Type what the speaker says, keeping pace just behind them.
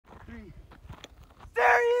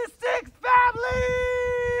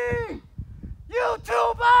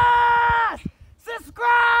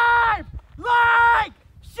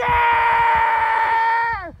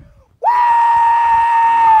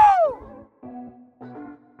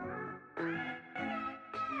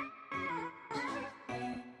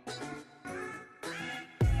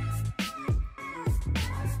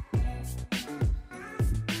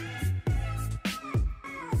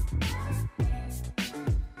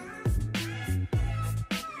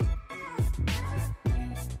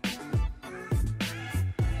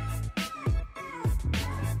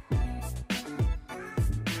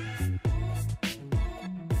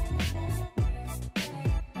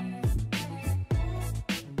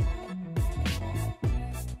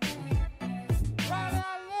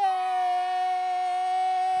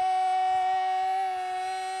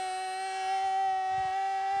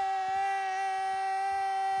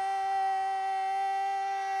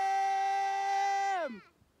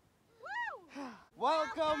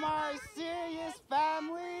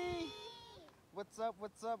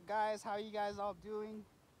What's up, guys? How you guys all doing?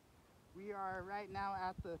 We are right now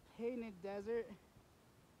at the Painted Desert,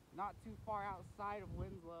 not too far outside of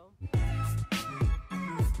Winslow.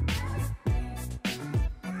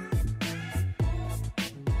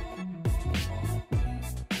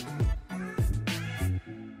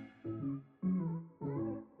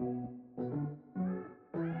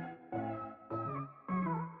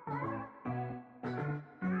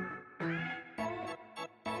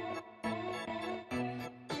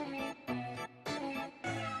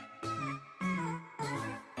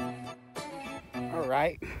 All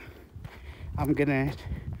right, I'm gonna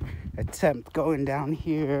attempt going down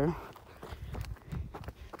here.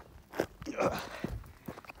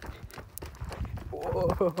 Whoa,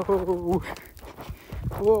 whoa,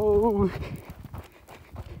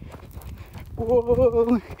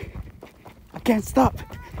 whoa. I can't stop.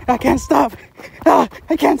 I can't stop. Ah,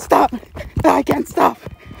 I can't stop. Ah, I can't stop.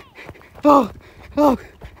 Oh,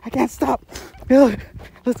 I can't stop.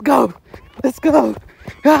 Let's go. Let's go.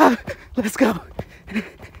 Ah, let's go.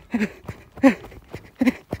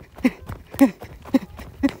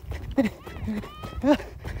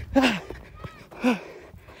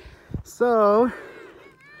 So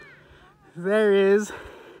there is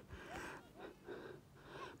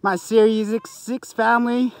my Series 6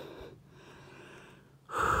 family.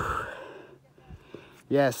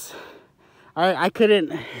 Yes. I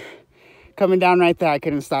couldn't, coming down right there, I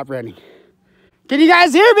couldn't stop running. Can you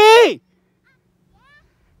guys hear me?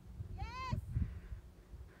 Yes.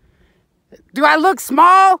 Do I look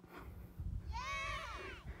small?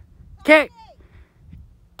 Okay.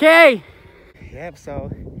 Okay. Yep,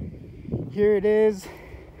 so here it is.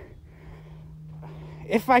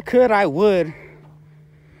 If I could, I would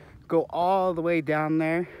go all the way down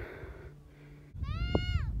there.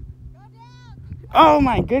 Oh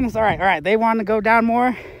my goodness. All right. They want to go down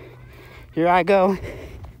more. Here I go.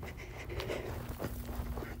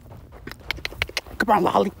 Come on,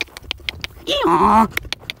 Lehauli. Yeah.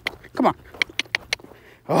 Come on.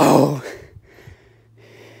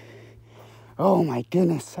 Oh my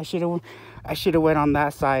goodness. I should have went on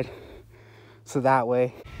that side. So that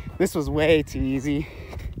way. This was way too easy.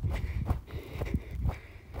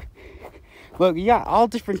 Look, you got all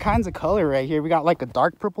different kinds of color right here. We got like a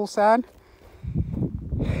dark purple sand.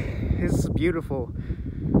 This is beautiful.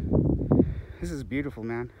 This is beautiful,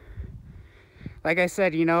 man. Like I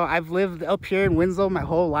said, you know, I've lived up here in Winslow my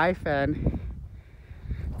whole life, and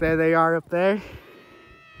there they are up there.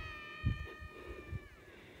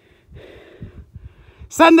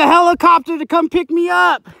 Send the helicopter to come pick me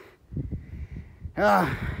up.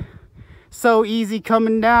 So easy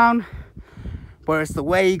coming down, but it's the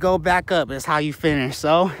way you go back up is how you finish.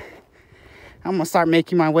 So I'm gonna start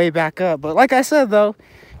making my way back up. But like I said, though,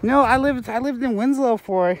 you know, I lived in Winslow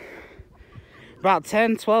for about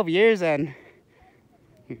 10-12 years, and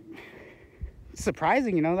it's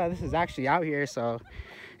surprising, you know, that this is actually out here. So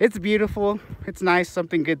it's beautiful, it's nice,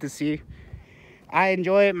 something good to see. I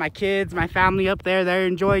enjoy it. My kids, my family up there, they're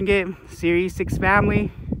enjoying it. Series 6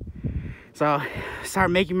 family. So start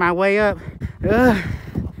making my way up.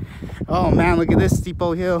 Oh man, look at this steep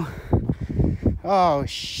old hill. Oh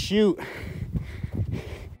shoot.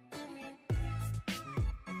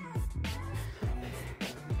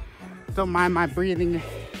 Don't mind my breathing.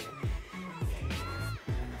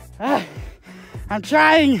 I'm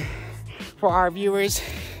trying for our viewers.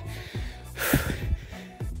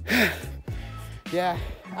 Yeah,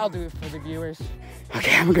 I'll do it for the viewers.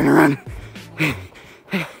 Okay, I'm gonna run.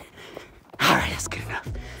 All right, that's good enough.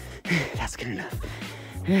 That's good enough.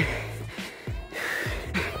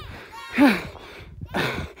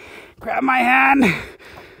 Grab my hand.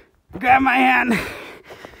 Grab my hand.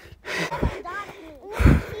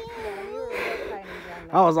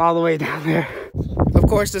 I was all the way down there. Of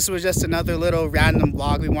course, this was just another little random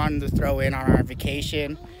vlog we wanted to throw in on our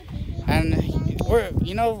vacation. And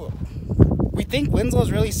we think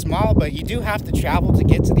Winslow's really small, but you do have to travel to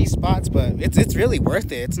get to these spots, but it's really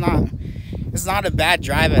worth it. It's not a bad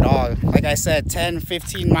drive at all. Like I said,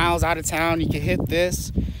 10-15 miles out of town, you can hit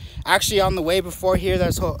this. Actually, on the way before here,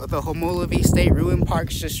 there's the Lehauli State Ruin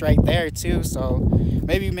Park's just right there too, so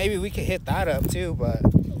maybe we could hit that up too. But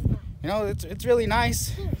you know, it's really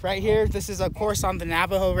nice right here. This is of course on the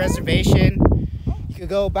Navajo reservation. You could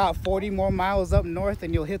go about 40 more miles up north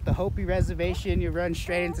and you'll hit the Hopi reservation. You run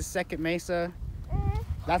straight into Second Mesa.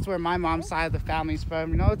 That's where my mom's side of the family's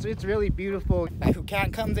from. You know, it's really beautiful. Like, who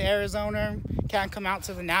can't come to Arizona, can't come out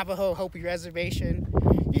to the Navajo Hopi reservation,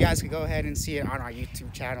 you guys can go ahead and see it on our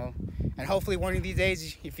YouTube channel. And hopefully one of these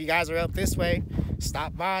days, if you guys are up this way,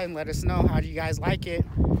 stop by and let us know how do you guys like it.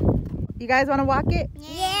 You guys want to walk it?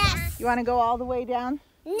 Yes. You want to go all the way down?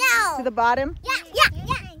 No. To the bottom? Yeah.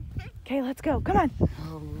 Okay, let's go. Come on.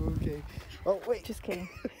 Oh, okay. Oh, wait. Just kidding.